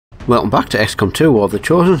Welcome back to XCOM 2 War of the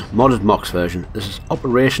Chosen, modded MOCX version. This is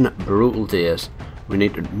Operation Brutal Daze. We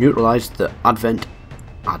need to neutralise the Avatar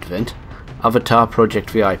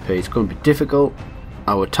Project VIP. It's going to be difficult.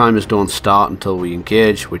 Our timers don't start until we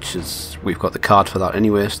engage, which is, we've got the card for that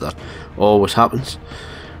anyway, so that always happens.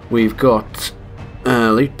 We've got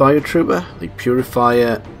Elite Biotrooper, Elite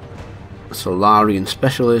Purifier, Solarian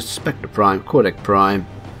Specialist, Spectre Prime, Codex Prime,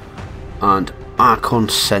 and Archon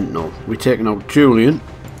Sentinel. We're taking out Julian.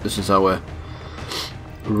 This is our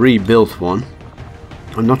rebuilt one.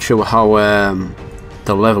 I'm not sure how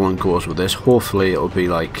the leveling goes with this. Hopefully it'll be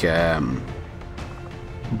like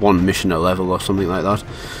one mission a level or something like that.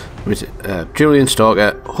 With Julian,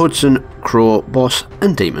 Stalker, Hudson, Crow, Boss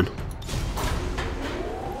and Demon.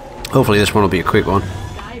 Hopefully this one will be a quick one.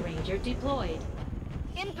 Sky Ranger deployed.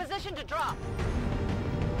 In position to drop.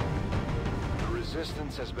 The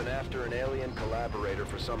Resistance has been after an alien collaborator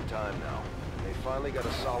for some time now. They finally got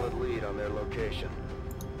a solid lead on their location.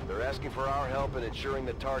 They're asking for our help in ensuring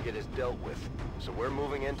the target is dealt with, so we're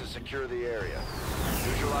moving in to secure the area.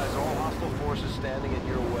 Neutralize all hostile forces standing in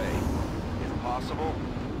your way. If possible,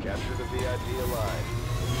 capture the VIP alive.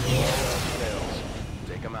 If all else fails,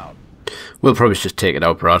 take them out. We'll probably just take it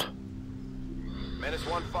out, Brad. Menace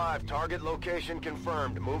 1-5, target location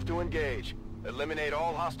confirmed. Move to engage. Eliminate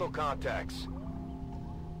all hostile contacts.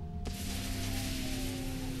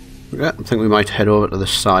 Yeah, I think we might head over to the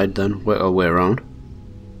side then, work our way around.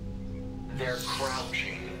 They're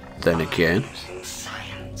crouching. Then again.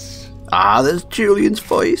 Science. Ah, there's Julian's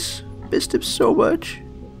voice. Missed him so much.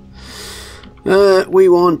 We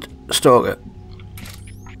want Stalker.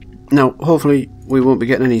 Now, hopefully we won't be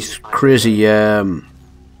getting any crazy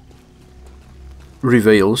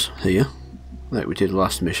reveals here, like we did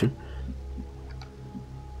last mission.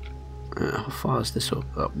 How far is this up?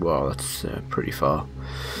 Oh, wow, that's pretty far.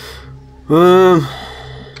 I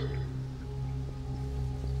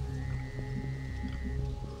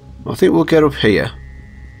think we'll get up here.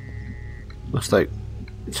 Looks like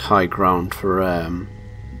it's high ground for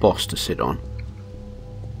Boss to sit on.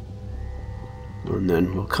 And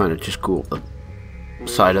then we'll kind of just go up the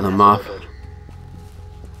side of the map.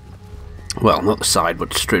 Well, not the side,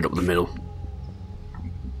 but straight up the middle.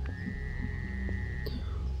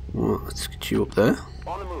 Well, let's get you up there.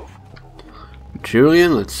 On the move.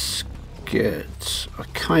 Julian, let's get... I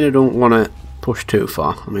kind of don't want to push too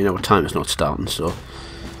far. I mean, our time is not starting, so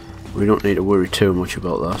we don't need to worry too much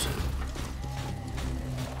about that.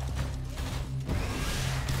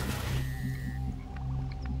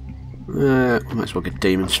 Might as well get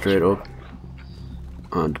Demon straight up.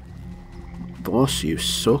 And Boss, you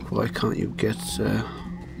suck. Why can't you get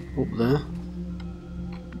up there?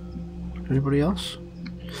 Anybody else?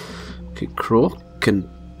 Okay, Crow can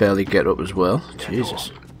barely get up as well.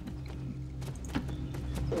 Jesus.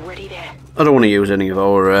 Ready there. I don't want to use any of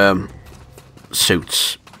our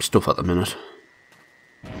suits stuff at the minute.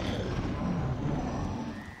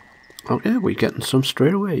 Okay, we're getting some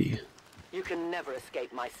straight away. You can never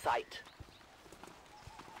escape my sight.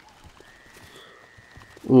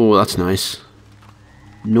 Oh, that's nice.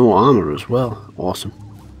 No armor as well. Awesome.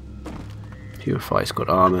 Purify's got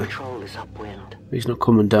armor. Patrol is upwind. He's not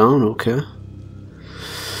coming down. Okay.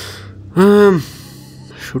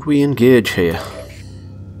 Should we engage here?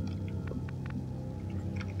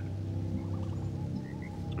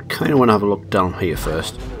 I kind of want to have a look down here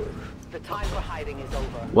first. The time for hiding is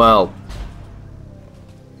over. Well,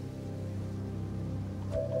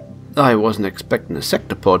 I wasn't expecting a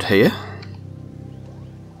sectopod here.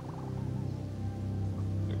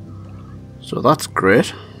 So that's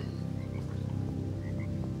great.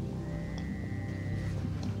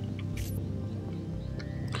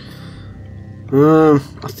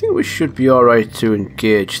 I think we should be alright to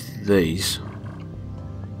engage these.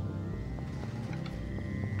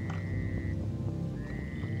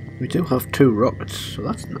 We do have 2 rockets, so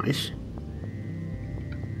that's nice.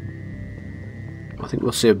 I think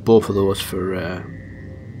we'll save both of those for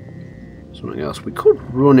something else. We could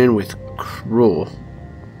run in with Crow.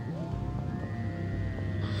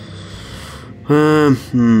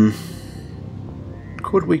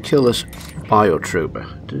 Could we kill this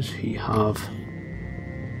Biotrooper? Does he have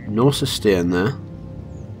no sustain there?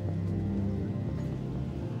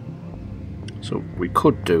 So we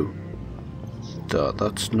could do that.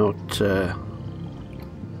 That's not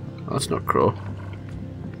Crow.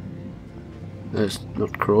 There's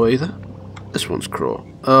not Crow either. This one's Crow.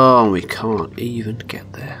 Oh, we can't even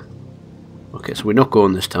get there. Okay, so we're not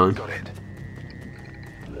going this time. Got it.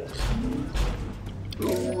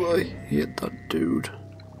 Oh, I hate that dude.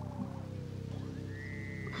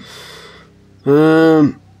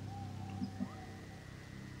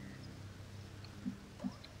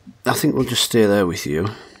 I think we'll just stay there with you.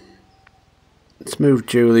 Let's move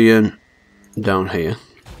Julian down here.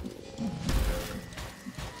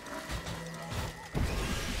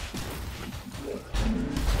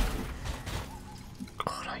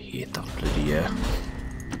 God, I hate that bloody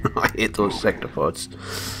I hate those sector pods.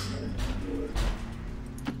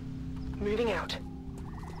 Moving out.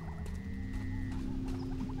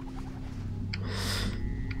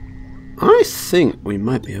 I think we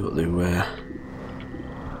might be able to.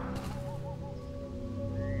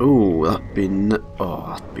 Oh, that'd be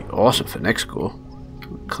that'd be awesome for next go.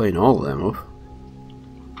 Clean all of them up.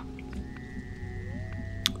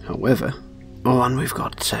 However, and we've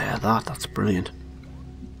got that. That's brilliant.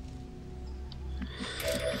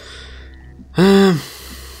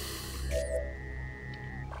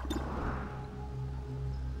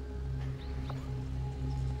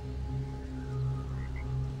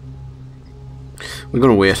 We're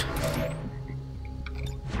gonna wait.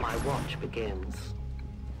 My watch begins.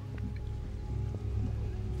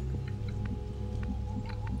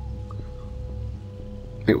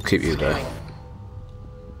 I think we'll keep you there.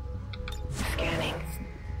 Scanning.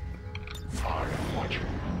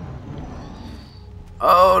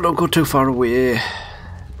 Oh, don't go too far away. I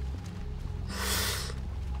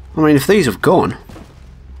mean, if these have gone,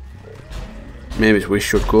 maybe we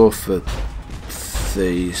should go for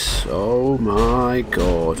these. Oh my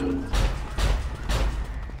god.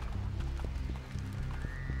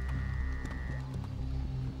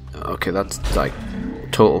 Okay, that's like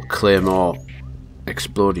total claymore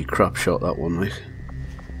explodey crap shot, that one, like.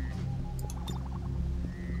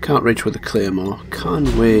 Can't reach with a claymore, can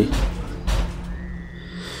we?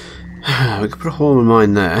 We could put a hole in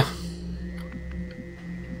mine there.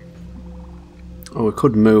 Or we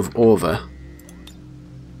could move over.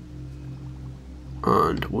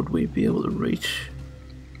 And would we be able to reach?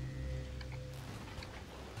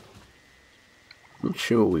 Not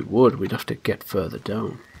sure we would. We'd have to get further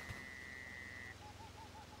down.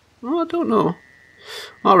 Oh, I don't know.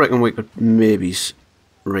 I reckon we could maybe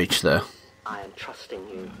reach there. I am trusting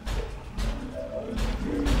you.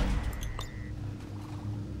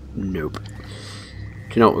 Nope. Do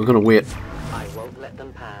you know what? We're gonna wait. I won't let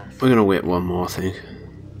them pass. We're gonna wait one more thing.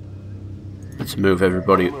 Let's move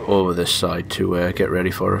everybody over this side to get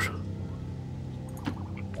ready for it.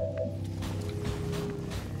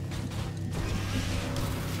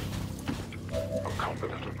 A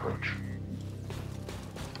competent approach.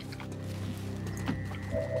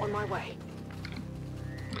 On my way.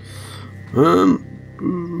 I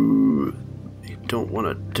don't want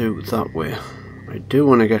to do it that way. I do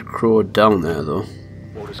want to get Crow down there though.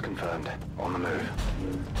 Orders confirmed. On the move.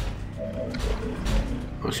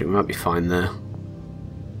 Actually, we might be fine there.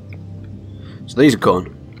 So these are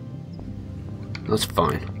gone. That's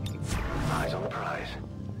fine. Eyes on the prize.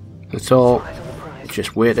 That's all. Eyes on the prize.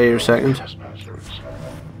 Just wait here a second.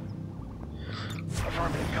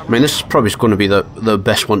 I mean, this is probably going to be the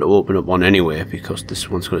best one to open up on anyway, because this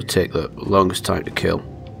one's going to take the longest time to kill.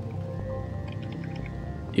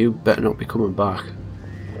 You better not be coming back.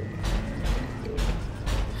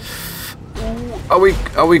 Are we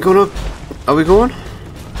going?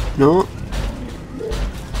 No.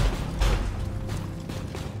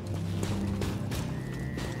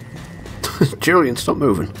 Julian, stop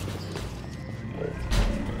moving.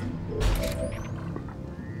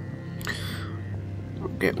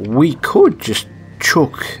 Okay, we could just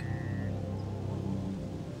chuck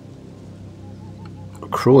a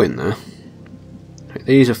Crow in there.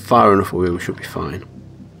 These are far enough away, we should be fine.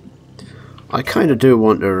 I kind of do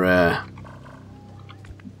want to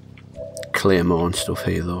claymore and stuff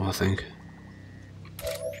here though, I think.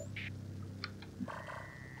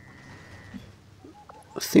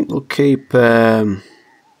 I think we'll keep A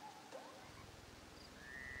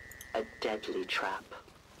deadly trap.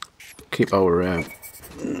 keep our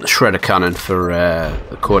shredder cannon for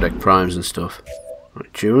the codec primes and stuff.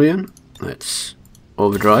 Right, Julian, let's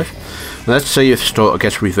overdrive. Let's see if Starter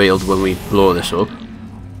gets revealed when we blow this up.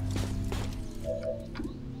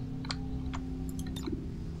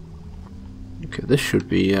 Okay, this should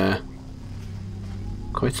be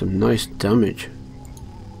quite some nice damage.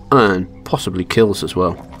 And possibly kills as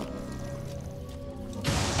well.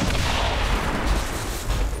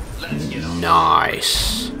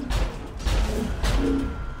 Nice.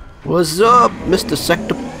 What's up, Mr.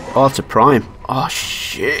 Sector? Oh, it's a prime. Oh,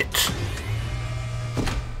 shit.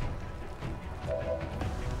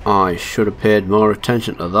 I should have paid more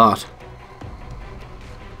attention to that.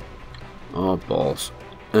 Oh, balls.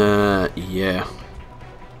 Yeah.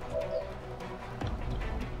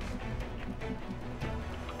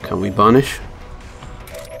 Can we banish?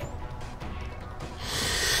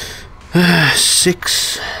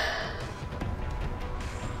 6.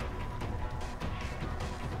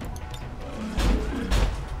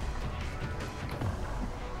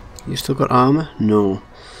 You still got armor? No.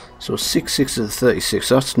 So 6 to the 36.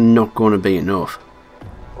 That's not going to be enough.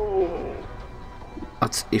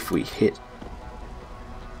 That's if we hit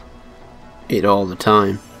it all the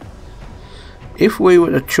time. If we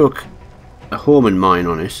were to chuck a homing mine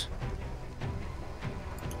on it,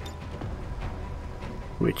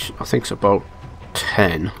 which I think is about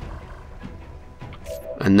 10,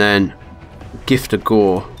 and then gift a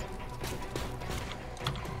go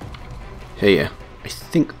here, I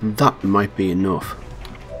think that might be enough.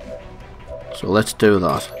 So let's do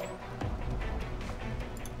that.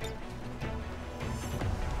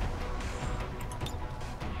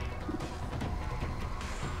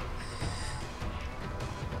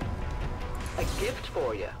 A gift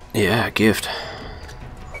for you. Yeah, a gift.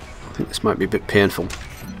 I think this might be a bit painful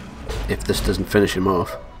if this doesn't finish him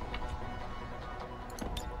off.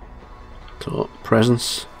 So,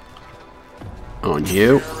 presents on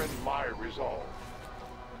you.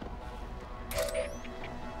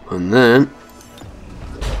 And then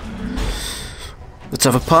let's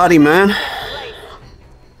have a party, man.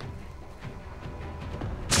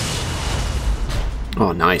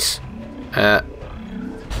 Oh, nice.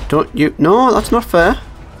 Don't you? No, that's not fair.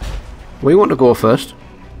 We want to go first.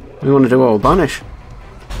 We want to do our banish.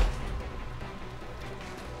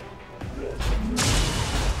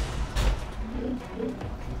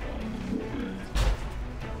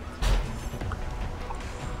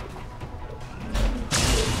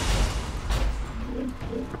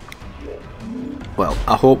 Well,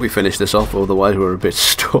 I hope we finish this off, otherwise we're a bit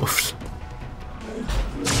stuffed.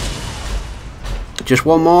 Just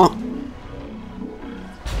one more.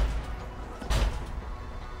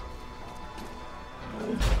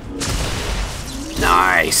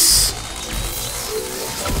 Nice.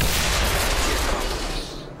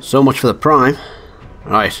 So much for the prime.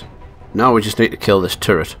 Right, now we just need to kill this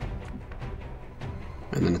turret.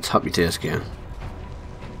 And then it's happy days again.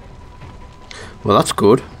 Well, that's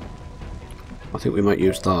good. I think we might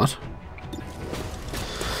use that.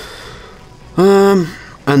 And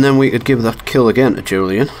then we could give that kill again to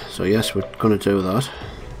Julian. So yes, we're going to do that.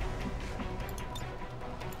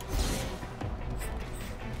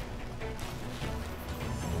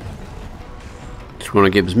 Just want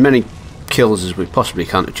to give as many kills as we possibly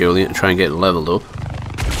can to Julian and try and get it leveled up.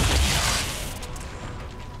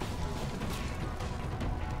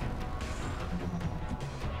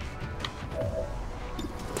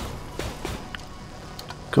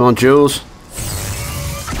 Come on, Jules.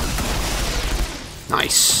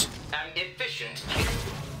 Nice. And efficient.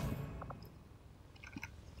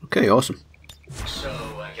 Okay, awesome. So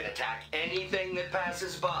I can attack anything that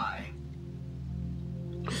passes by.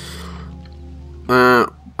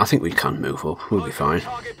 I think we can move up. We'll be fine.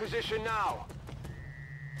 Target position now.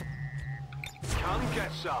 Come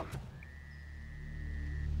get some.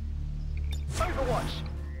 Overwatch.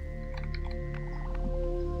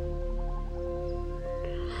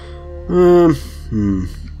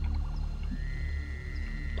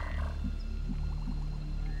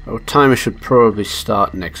 Our timer should probably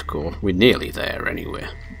start next go. We're nearly there anyway.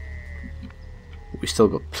 We still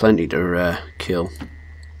got plenty to kill.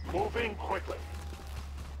 Moving quickly.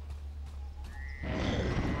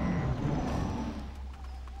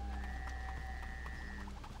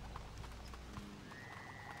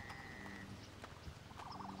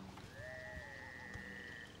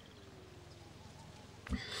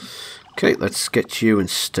 Okay, let's get you in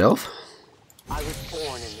stealth. I was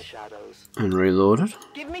born in the shadows. And reloaded.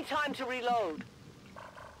 Give me time to reload.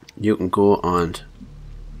 You can go and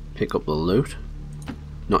pick up the loot.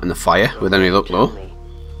 Not in the fire, with any luck though.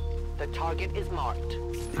 The target is marked.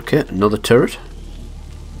 Okay, another turret.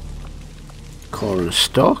 Core and a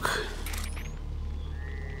stock.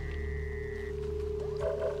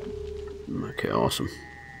 Okay, awesome.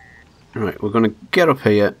 Right, we're going to get up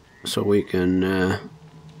here so we can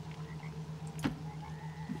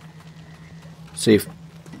see if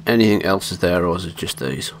anything else is there, or is it just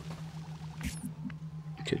these?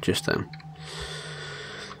 Okay, just them.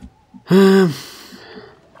 So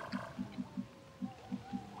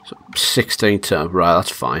 16 to right, that's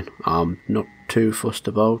fine. I'm not too fussed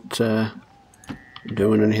about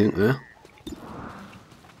doing anything there.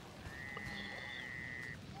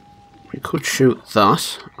 We could shoot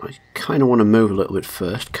that. I kind of want to move a little bit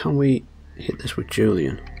first. Can we hit this with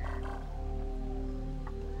Julian?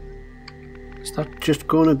 Is that just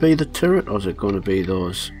going to be the turret, or is it going to be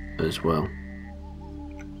those as well?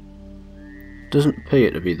 Doesn't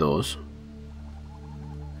appear to be those.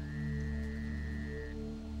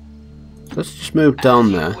 Let's just move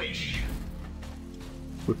down there.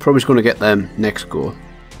 We're probably just going to get them next go.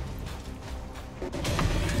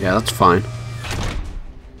 Yeah, that's fine.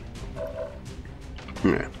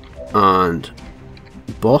 Yeah. And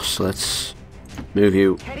boss, let's move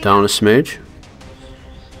you down a smidge.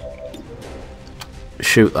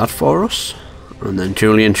 Shoot that for us. And then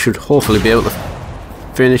Julian should hopefully be able to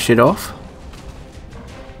finish it off.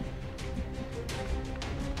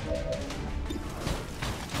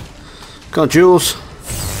 Got Jules.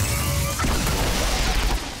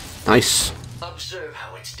 Nice. Observe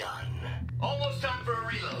how it's done. Almost time for a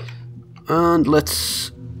reload. And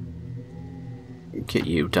let's get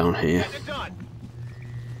you down here.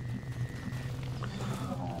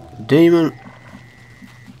 Demon.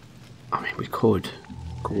 I mean, we could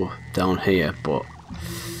go down here, but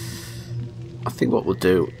I think what we'll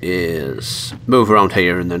do is move around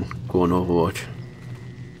here and then go on Overwatch.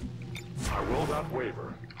 I will not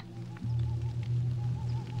waver.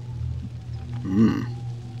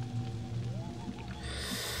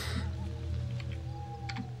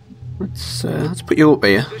 Let's put you up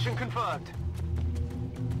here. Position confirmed.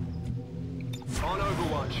 On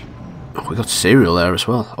Overwatch. Oh, we got cereal there as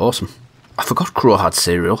well. Awesome. I forgot Crow had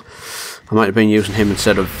cereal. I might have been using him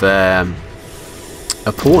instead of a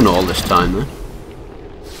pawn all this time then.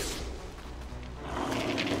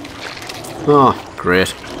 Oh,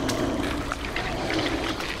 great.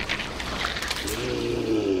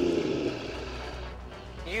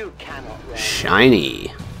 You cannot run.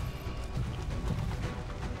 Shiny.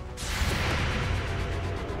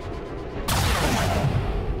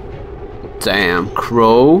 Damn,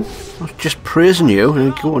 Crow. I was just praising you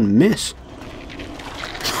and go and miss.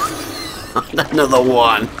 Another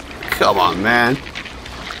one. Come on, man.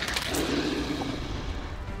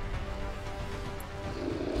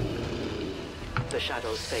 The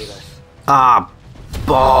shadows fail us. Ah,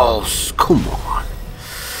 balls. Come on.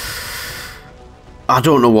 I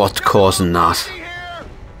don't know what's causing that.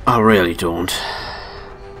 I really don't.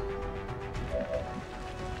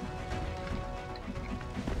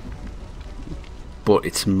 But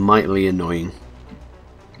it's mightily annoying.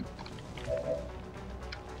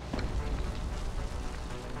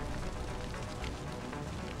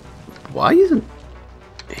 Why isn't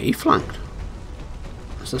he flanked?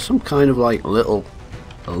 Is there some kind of like little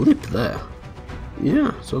lip there?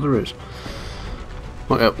 Yeah, so there is.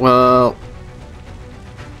 Okay, well,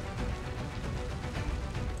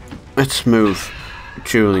 let's move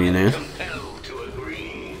Julian in.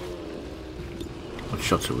 What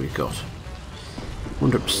shots have we got?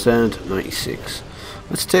 100%, 96.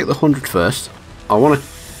 Let's take the 100 first. I want to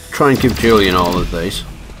try and give Julian all of these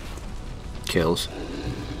kills.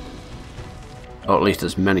 Or at least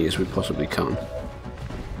as many as we possibly can.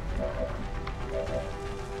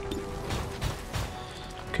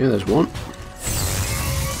 Okay, there's one.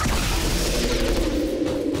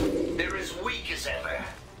 They're as weak as ever.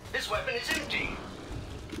 This weapon is empty.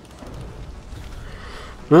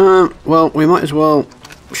 Well, we might as well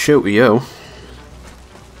shoot you.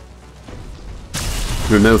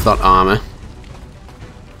 Remove that armour.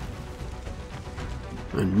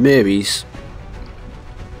 And maybe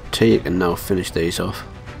T can now finish these off.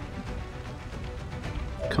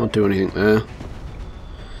 Can't do anything there.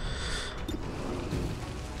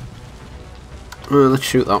 Let's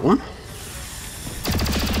shoot that one.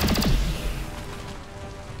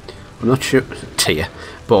 I'm not sure. Tia,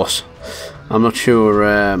 boss. I'm not sure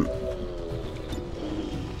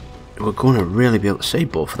we're going to really be able to see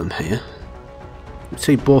both of them here. Let's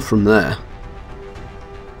see both from there,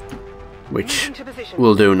 which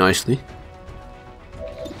will do nicely.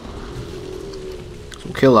 So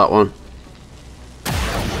we'll kill that one,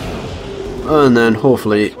 and then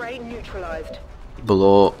hopefully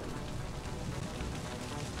below.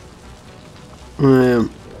 I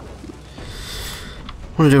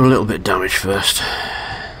want to do a little bit of damage first.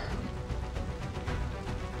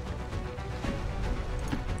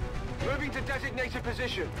 Moving to designated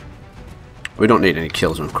position. We don't need any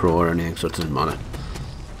kills on Crow or anything, so it doesn't matter.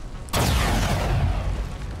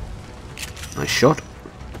 Nice shot.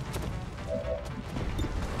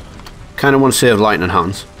 Kind of want to save lightning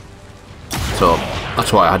hands, so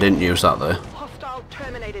that's why I didn't use that there. Hostile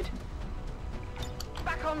terminated.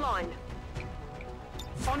 Back online.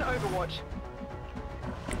 On Overwatch.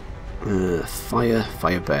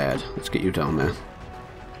 Fire bad. Let's get you down there.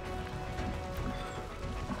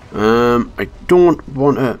 I don't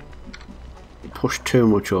want to push too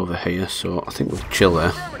much over here, so I think we'll chill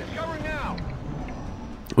there.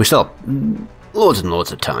 We still have loads and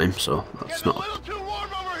loads of time, so that's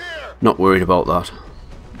not worried about that.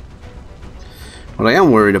 What I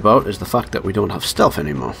am worried about is the fact that we don't have stealth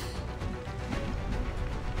anymore.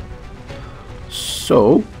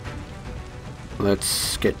 So,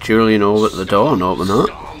 let's get Julian over to the door and open that.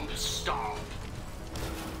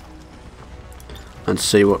 And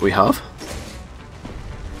see what we have.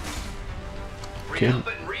 Okay.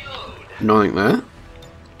 Nothing there.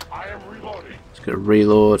 I am reloading. Let's get a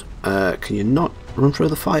reload. Can you not run through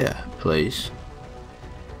the fire, please?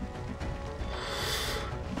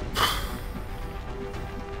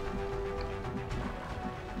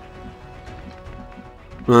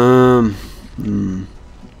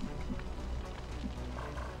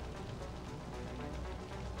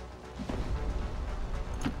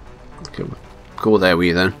 Okay, we'll go there with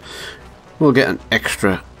you then. We'll get an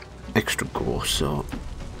extra go, so.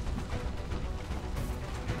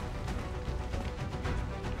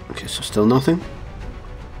 Okay, so still nothing.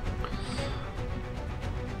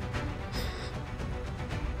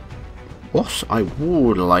 What I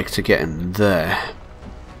would like to get in there,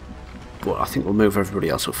 but I think we'll move everybody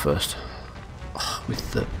else up first. Oh,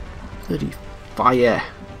 with the bloody fire.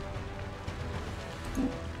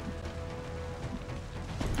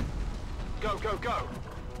 Go, go, go!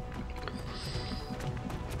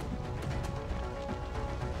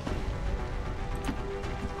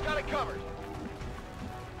 Got it covered.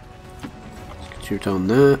 Let's get you down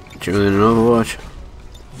there. Julian and Overwatch.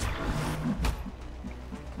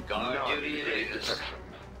 Guard duty it is.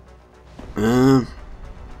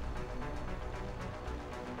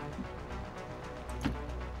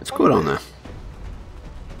 Let's go down there.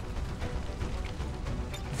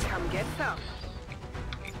 Come get some.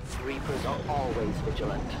 Reapers are always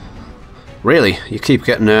vigilant. Really? You keep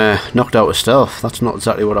getting knocked out with stealth. That's not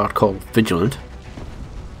exactly what I'd call vigilant.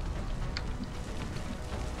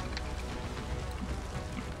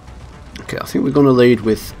 Okay, I think we're going to lead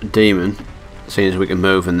with Demon, seeing as we can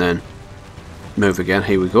move and then move again.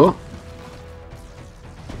 Here we go.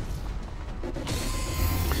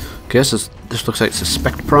 Okay, so this looks like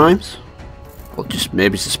suspect primes. Or just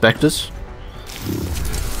maybe suspectors.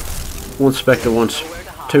 One spectre,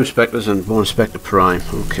 two spectres and one spectre prime.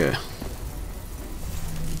 Okay.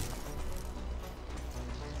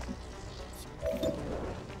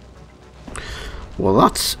 Well,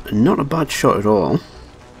 that's not a bad shot at all.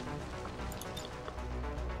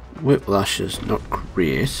 Whiplash is not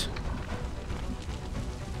great.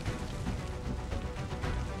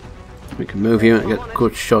 We can move here and get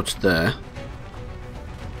good shots there.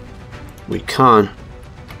 We can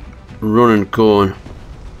run and go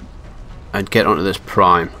and get onto this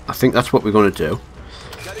prime. I think that's what we're going to do.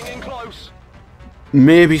 Getting in close.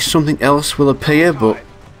 Maybe something else will appear, but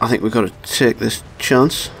I think we've got to take this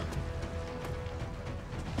chance.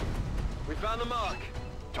 We found the mark.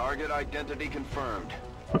 Target identity confirmed.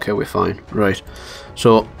 Okay, we're fine. Right.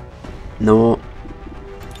 So, no,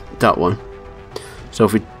 that one. So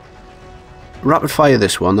if we rapid fire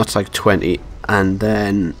this one, that's like 20, and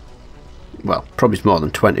then, well, probably more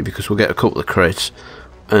than 20 because we'll get a couple of crates,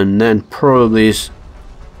 and then probably is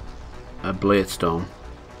a blade storm.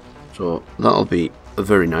 So that'll be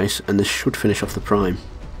very nice, and this should finish off the prime.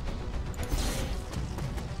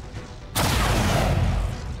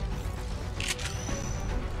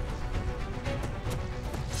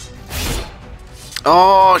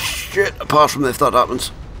 Oh shit, apart from if that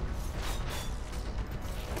happens.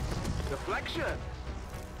 Deflection.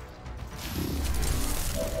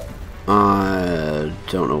 I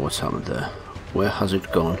don't know what's happened there. Where has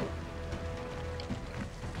it gone?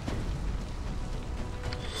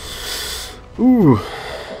 Ooh.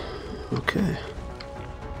 Okay.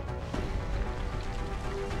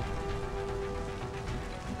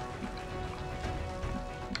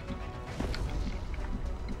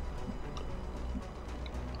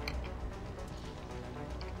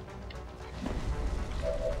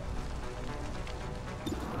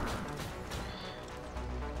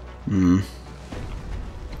 I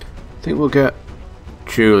think we'll get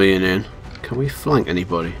Julian in. Can we flank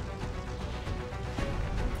anybody?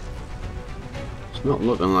 It's not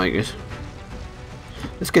looking like it.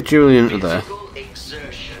 Let's get Julian into there. Physical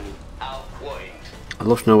exertion outweighed. I'd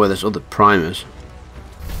love to know where this other prime is.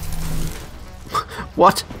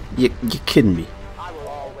 What? You kidding me? I will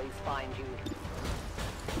always find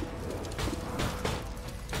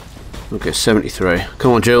you. Okay, 73.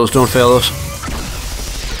 Come on, Jules, don't fail us.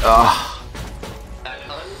 Ah. An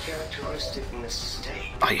uncharacteristic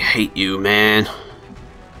mistake. I hate you, man.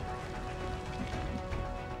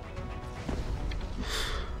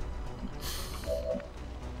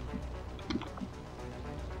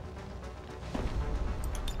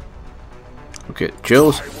 Okay,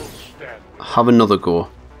 Jules, I will stand. have another go.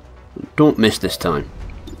 Don't miss this time.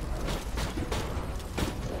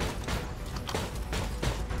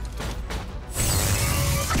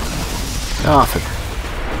 Ah, for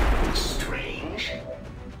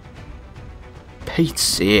Pete's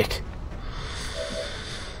sake.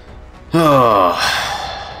 Oh.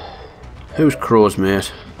 Who's Crow's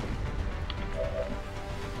mate?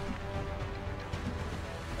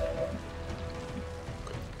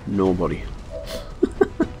 Nobody.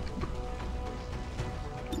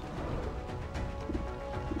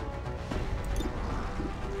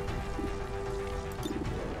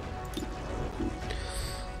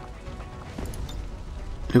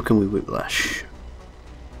 Who can we whiplash?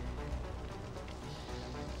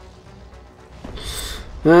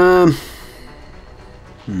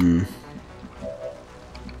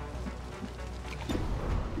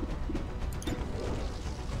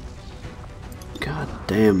 God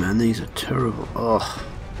damn, man, these are terrible. Oh.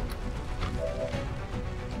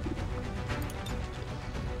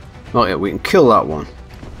 Oh yeah, we can kill that one.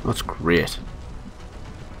 That's great.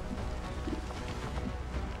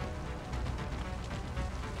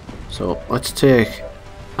 So let's take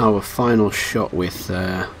our final shot with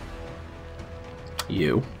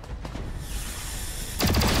you.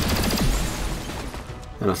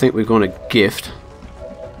 And I think we're going to gift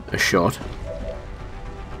a shot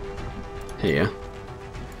here.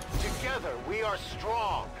 Together we are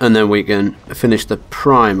strong. And then we can finish the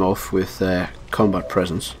prime off with combat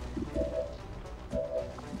presence.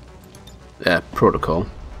 Protocol.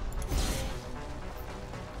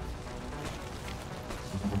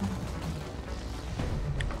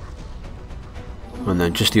 And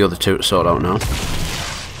then just the other two to sort out now.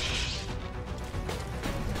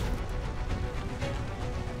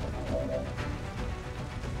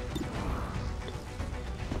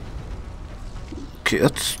 Okay,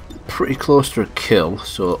 that's pretty close to a kill,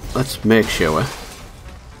 so let's make sure.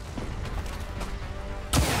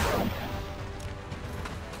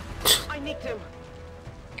 I nicked him.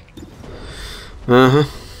 Uh-huh.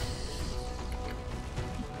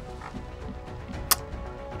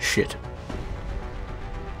 Shit.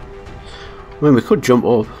 I mean, we could jump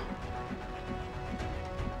up.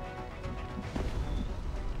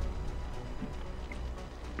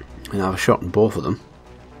 And have a shot in both of them.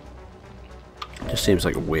 Just seems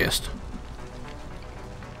like a waste.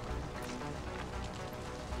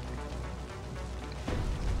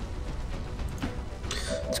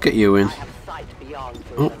 Let's get you in. I have sight beyond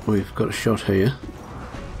Oh, Bruce. we've got a shot here.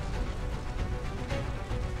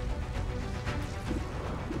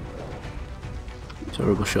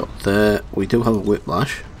 Terrible shot there. We do have a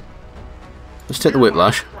whiplash. Let's take the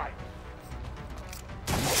whiplash.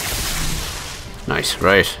 Nice,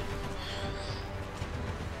 right.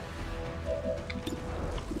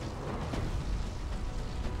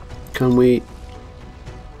 Can we...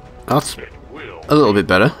 That's a little bit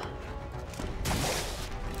better.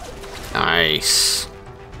 Nice.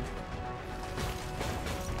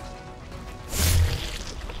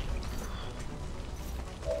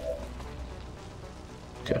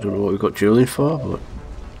 Okay, I don't know what we've got Julian for, but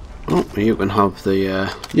oh, you can have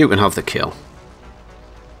the kill.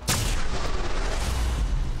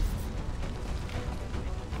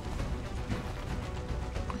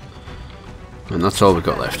 And that's all we've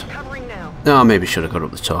got left. Covering now. Oh, maybe should have got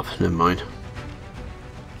up the top. Never mind.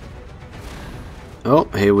 Oh,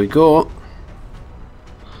 here we go.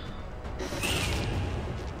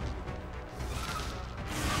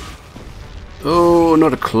 Oh,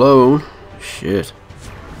 not a clone. Shit.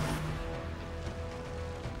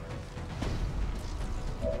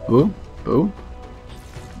 Boom, boom.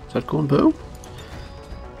 Is that going boom?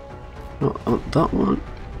 Not on that one.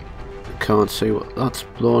 Can't see what that's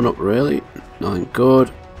blown up really. Nothing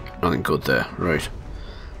good. Nothing good there. Right.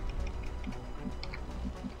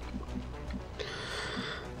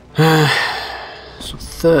 So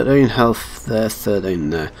 13 health there,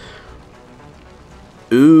 13 there.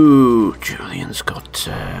 Ooh, Julian's got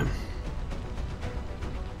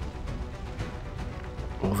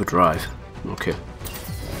overdrive. Okay.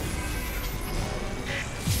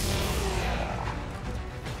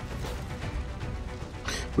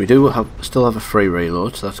 We do still have a free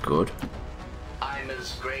reload, so that's good. I'm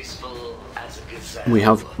as graceful as a gazelle. We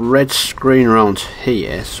have red screen around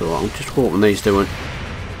here, so I'm just hoping these doing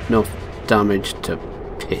enough damage to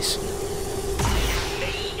piss.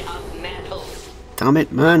 Made of metal. Damn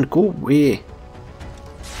it, man, go away.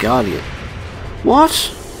 Guardian. What?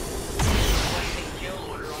 Placing kill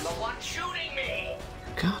order on the one shooting me.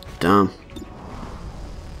 God damn.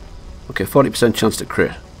 Okay, 40% chance to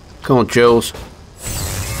crit. Come on, Jules.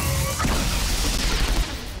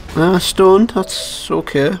 Stunned, that's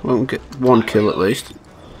okay. We can get one kill at least.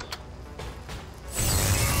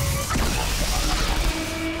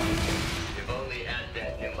 If only add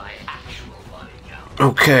that in my actual body count.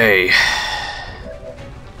 Okay.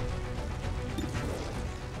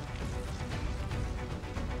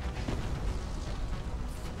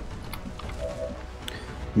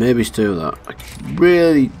 Maybe do that. I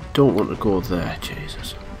really don't want to go there,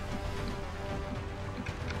 Jesus.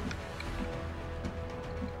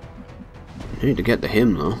 I need to get to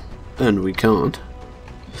him though, and we can't.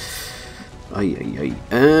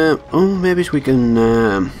 Oh, maybe we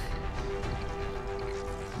can.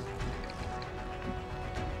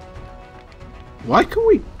 Why can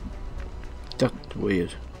we? That's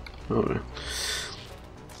weird. Alright.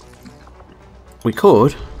 We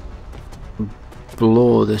could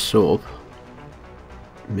blow this up.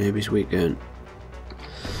 Maybe we can.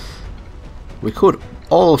 We could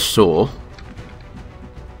also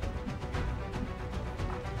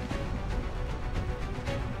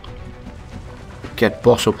get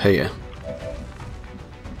boss up here.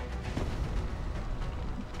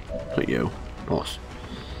 Not you, boss.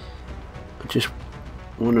 I just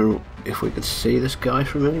wonder if we could see this guy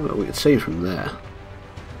from anywhere. We could see him from there.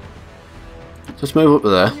 Let's move up to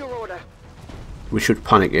there. Your order. We should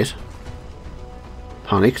panic it.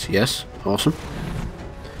 Panicked, yes, awesome.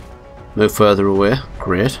 Move further away,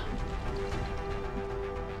 great.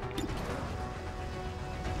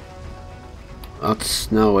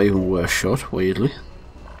 That's now an even worse shot, weirdly.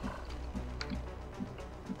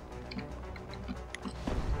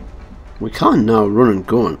 We can now run and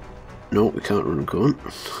gun. No, we can't run and gun.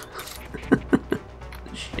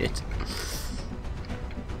 Shit.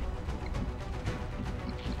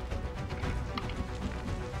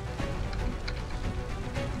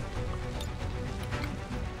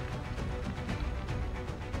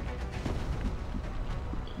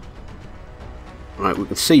 Right, we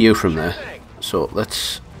can see you from there. So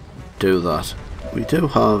let's do that. We do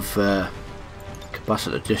have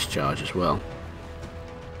capacitor discharge as well,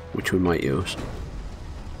 which we might use.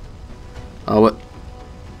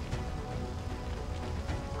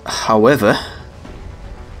 However,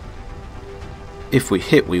 if we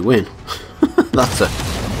hit, we win. That's a.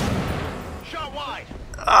 Shot wide.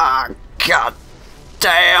 Ah, god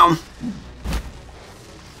damn!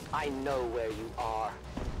 I know where you are.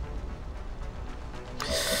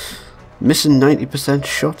 Missing 90%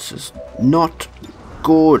 shots is not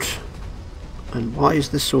good. And why is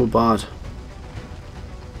this so bad?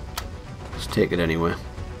 Let's take it anyway.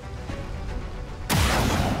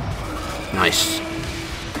 Nice.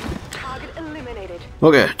 Target eliminated.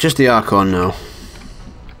 Okay, just the Archon now.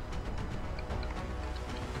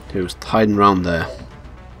 He was hiding around there.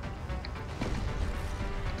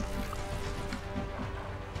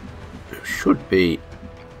 It should be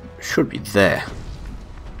there.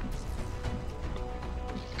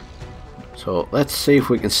 So let's see if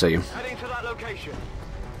we can see him. Heading to that location.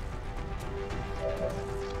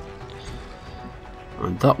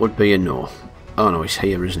 And that would be a no. Oh no, he's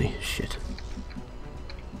here, isn't he? Shit.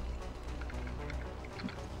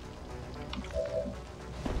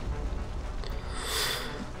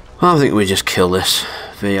 I think we just kill this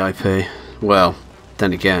VIP. Well,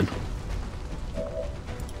 then again.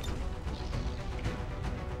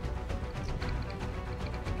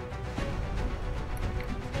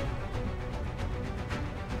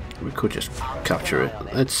 We could just capture it.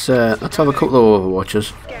 Let's have a couple of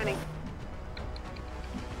Overwatchers. Scanning.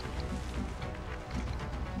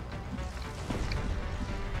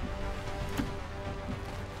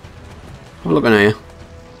 I'm looking at you.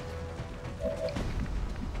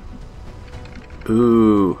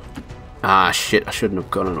 Ooh. Ah shit, I shouldn't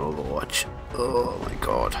have gone on Overwatch. Oh my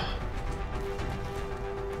god.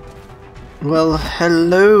 Well,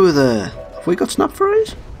 hello there. Have we got snap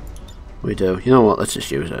phrase? We do. You know what, let's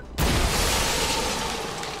just use it.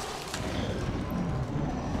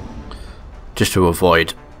 Just to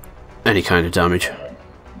avoid any kind of damage.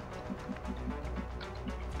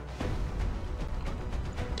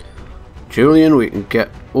 Julian, we can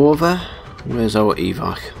get over. Where's our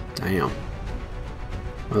evac? Damn.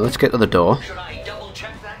 Well, let's get to the door. Should I double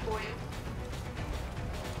check that for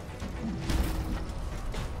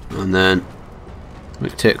you? And then we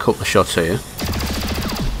can take a couple of shots here.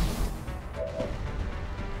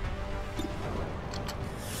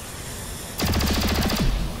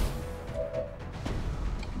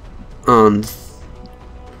 And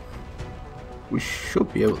we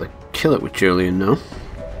should be able to kill it with Julian now.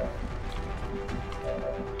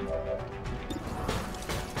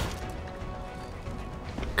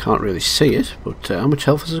 Can't really see it, but how much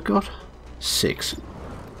health has it got? 6.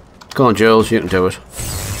 Come on, Jules, you can do it.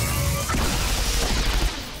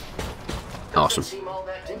 Awesome. Doesn't seem all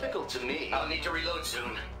that difficult to me. I'll need to reload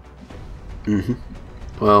soon.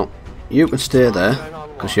 Well, you can stay there,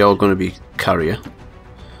 because you're going to be carrier.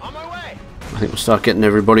 On my way. I think we'll start getting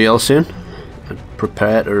everybody else in. And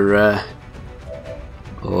prepare to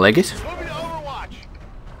leg it. Moving to Overwatch.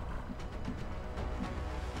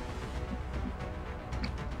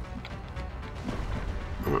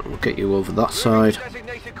 Alright, we'll get you over that side.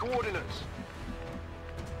 Designated coordinates.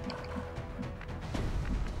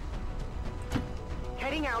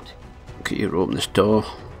 Heading out. Get you to open this door.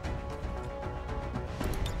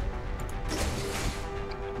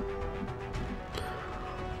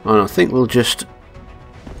 And I think we'll just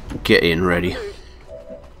get in ready.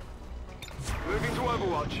 Moving to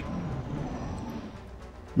Overwatch.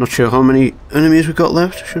 Not sure how many enemies we've got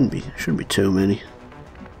left. Shouldn't be too many.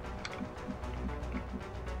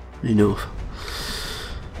 Enough.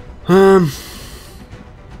 The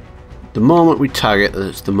moment we target,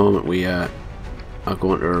 that's the moment we are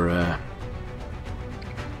going to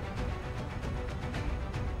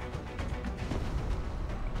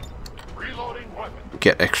Reloading weapon.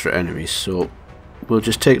 get extra enemies. So we'll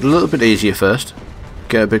just take it a little bit easier first.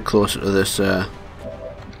 Get a bit closer to this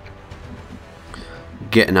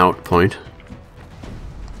getting out point.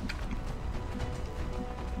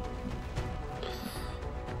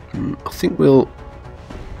 I think we'll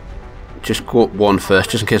just go up one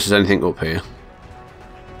first, just in case there's anything up here.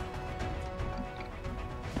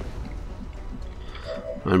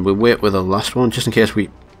 And we'll wait with the last one, just in case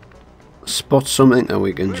we spot something, and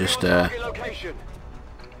we can just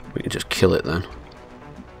kill it then.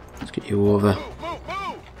 Let's get you over.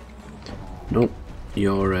 Nope,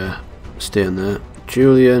 you're staying there.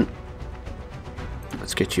 Julian,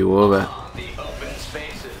 let's get you over. The open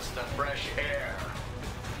spaces, the fresh air.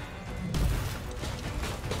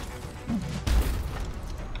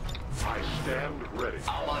 I stand ready.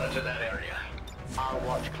 I'll monitor that area. I'll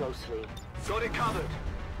watch closely. Got it covered.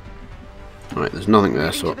 Alright, there's nothing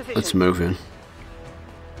there, so let's move in.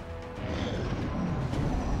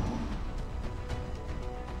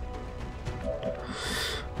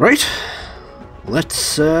 Right,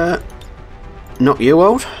 let's knock you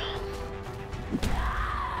out.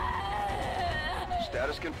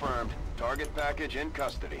 Status confirmed. Target package in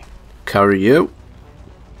custody. Carry you.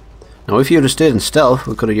 Now if you'd have stayed in stealth,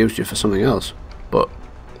 we could have used you for something else. But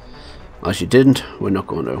as you didn't, we're not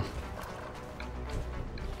going to.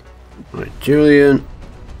 Right, Julian.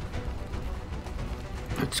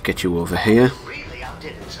 Let's get you over here. Really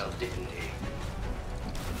outdid himself, didn't he?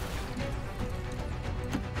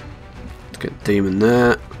 Let's get Demon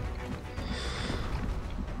there.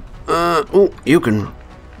 Oh, you can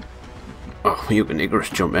Icarus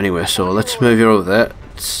jump anyway, so let's move you over there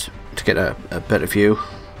to get a better view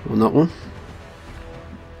on that one.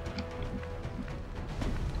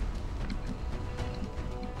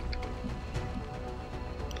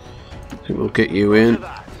 I think we'll get you in.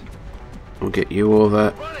 We'll get you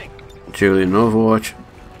over. Julian Overwatch.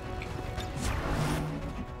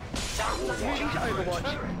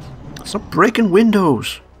 Stop breaking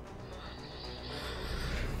windows.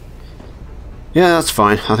 Yeah, that's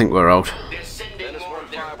fine. I think we're out. Dennis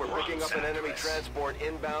 1-5, we're picking up an enemy transport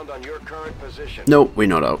inbound on your current position. No, we're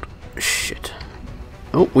not out. Shit.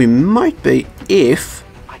 Oh, we might be if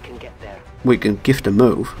I can get there. we can gift a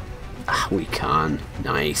move. Ah, we can.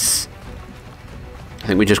 Nice. I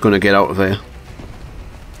think we're just going to get out of here.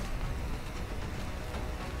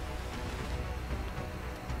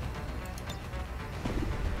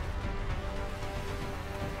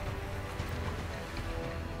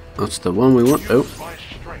 That's the one we want. Oh, My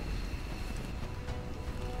strength.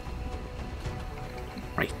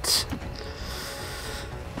 right.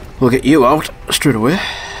 We'll get you out straight away.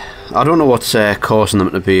 I don't know what's causing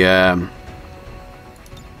them to be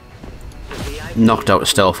knocked out of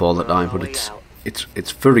stealth all the time, but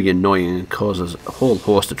it's very annoying and causes a whole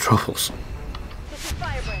host of troubles. This is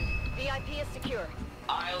Firebrand. VIP is secure.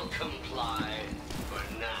 I'll comply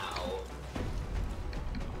for now.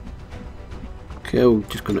 Okay, we're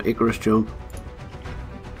just gonna Icarus jump.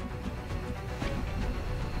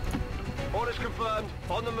 Orders confirmed.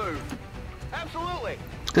 On the move. Absolutely.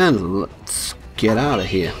 And let's get out of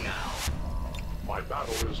here. My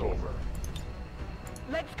battle is over.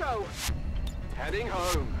 Let's go. Heading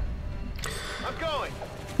home. I'm going.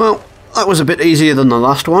 Well, that was a bit easier than the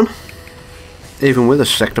last one, even with a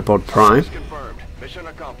Sectopod Prime. Confirmed. Mission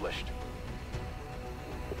accomplished.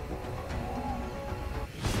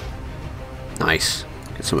 Nice.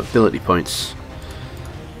 Get some ability points.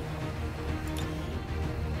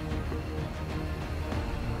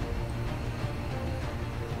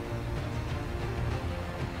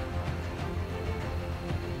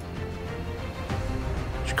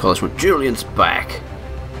 Should call this one Julian's back.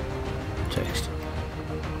 Text.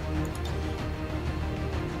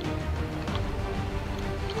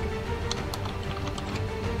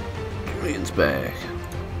 Julian's back.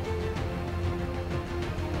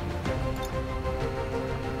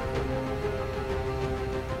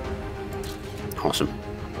 Awesome.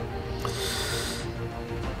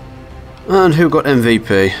 And who got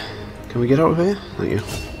MVP? Can we get out of here? Thank you.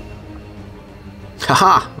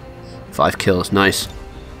 Haha! 5 kills, nice.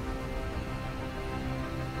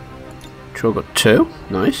 Crow got 2,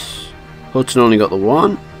 nice. Hudson only got the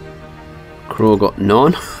 1. Crow got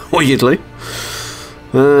none, weirdly.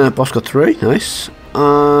 Boss got 3, nice.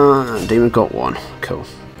 Demon got 1, cool.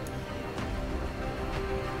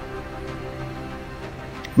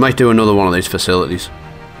 Might do another one of these facilities.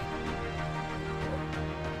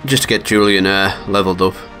 Just to get Julian leveled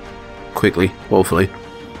up quickly, hopefully.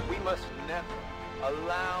 We must never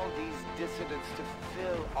allow these dissidents to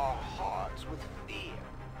fill our hearts with fear.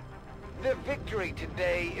 Their victory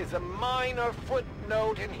today is a minor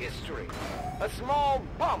footnote in history. A small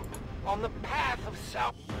bump on the path of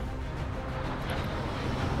South.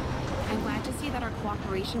 I'm glad to see that our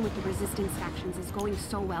cooperation with the resistance factions is going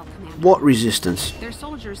so well, Commander. What resistance? Their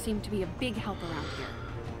soldiers seem to be a big help around here.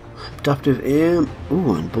 Adaptive aim.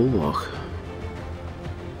 Ooh, and bulwark.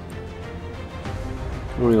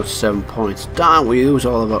 Only got 7 points. Damn, we use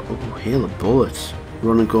all of our. Ooh, hail of bullets.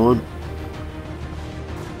 Run and gun.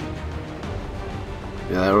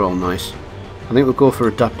 Yeah, they're all nice. I think we'll go for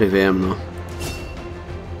adaptive aim though.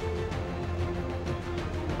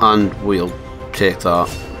 And we'll take that.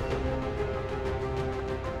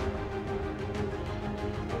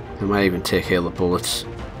 I might even take hail of bullets.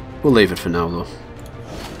 We'll leave it for now though.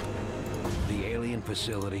 The alien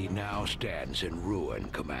facility now stands in ruin,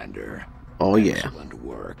 Commander. Oh yeah. Excellent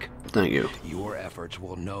work. Thank you. Your efforts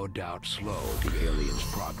will no doubt slow the aliens'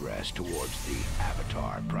 progress towards the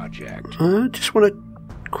Avatar project. I just want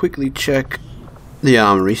to quickly check the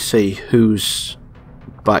armory, see who's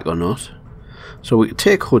back or not. So we can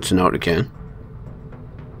take Hudson out again.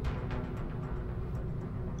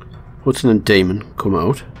 Hudson and Demon come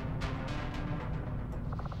out.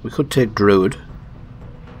 We could take Druid.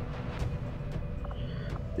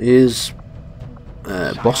 Is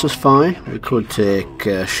Boss is fine. We could take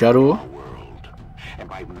Shadow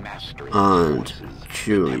and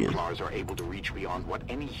Julian. Templars are able to reach beyond what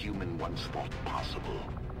any human once thought possible.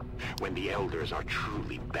 When the Elders are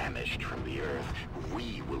truly banished from the Earth,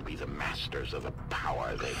 we will be the masters of the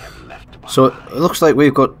power they have left behind. So it looks like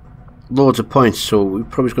we've got loads of points, so we're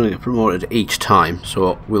probably going to get promoted each time.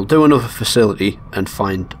 So we'll do another facility and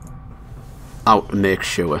find out and make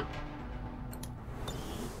sure.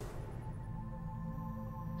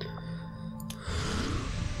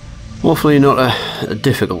 Hopefully not a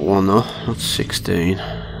difficult one though. That's 16.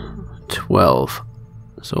 12.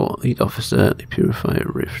 So Lead Officer, the Purifier,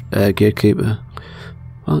 Rift, Gatekeeper,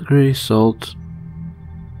 Valkyrie, Salt.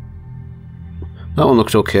 That one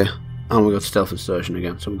looks okay. And we got Stealth Insertion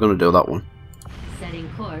again, so we're going to do that one. Setting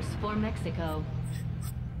course for Mexico.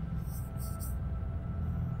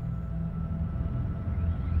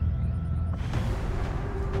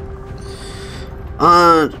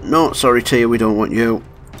 And no, sorry Tia, we don't want you.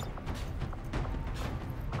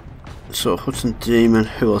 So Hudson Demon,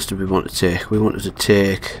 who else did we want to take? We wanted to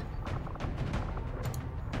take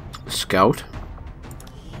Scout.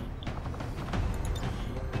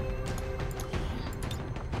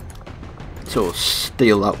 So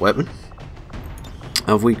steal that weapon.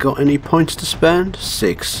 Have we got any points to spend?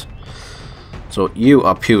 6. So you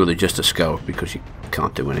are purely just a Scout because you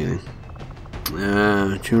can't do anything.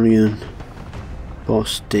 Julian,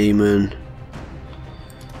 Boss, Demon.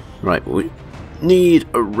 Right, we need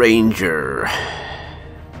a Ranger. I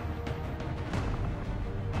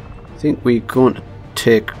think we're going to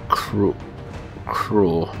take Crow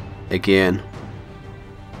again.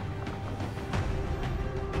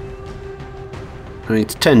 I mean,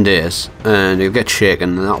 it's 10 days, and he'll get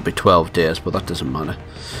shaken, and that'll be 12 days, but that doesn't matter.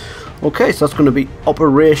 Okay, so that's going to be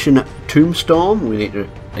Operation Tombstone. We need to,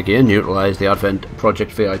 again, utilise the Advent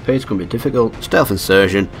Project VIP. It's going to be difficult. Stealth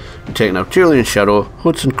Insertion. We're taking out Julian, Shadow,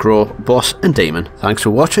 Hudson, Crow, Boss, and Demon. Thanks for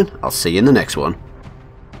watching. I'll see you in the next one.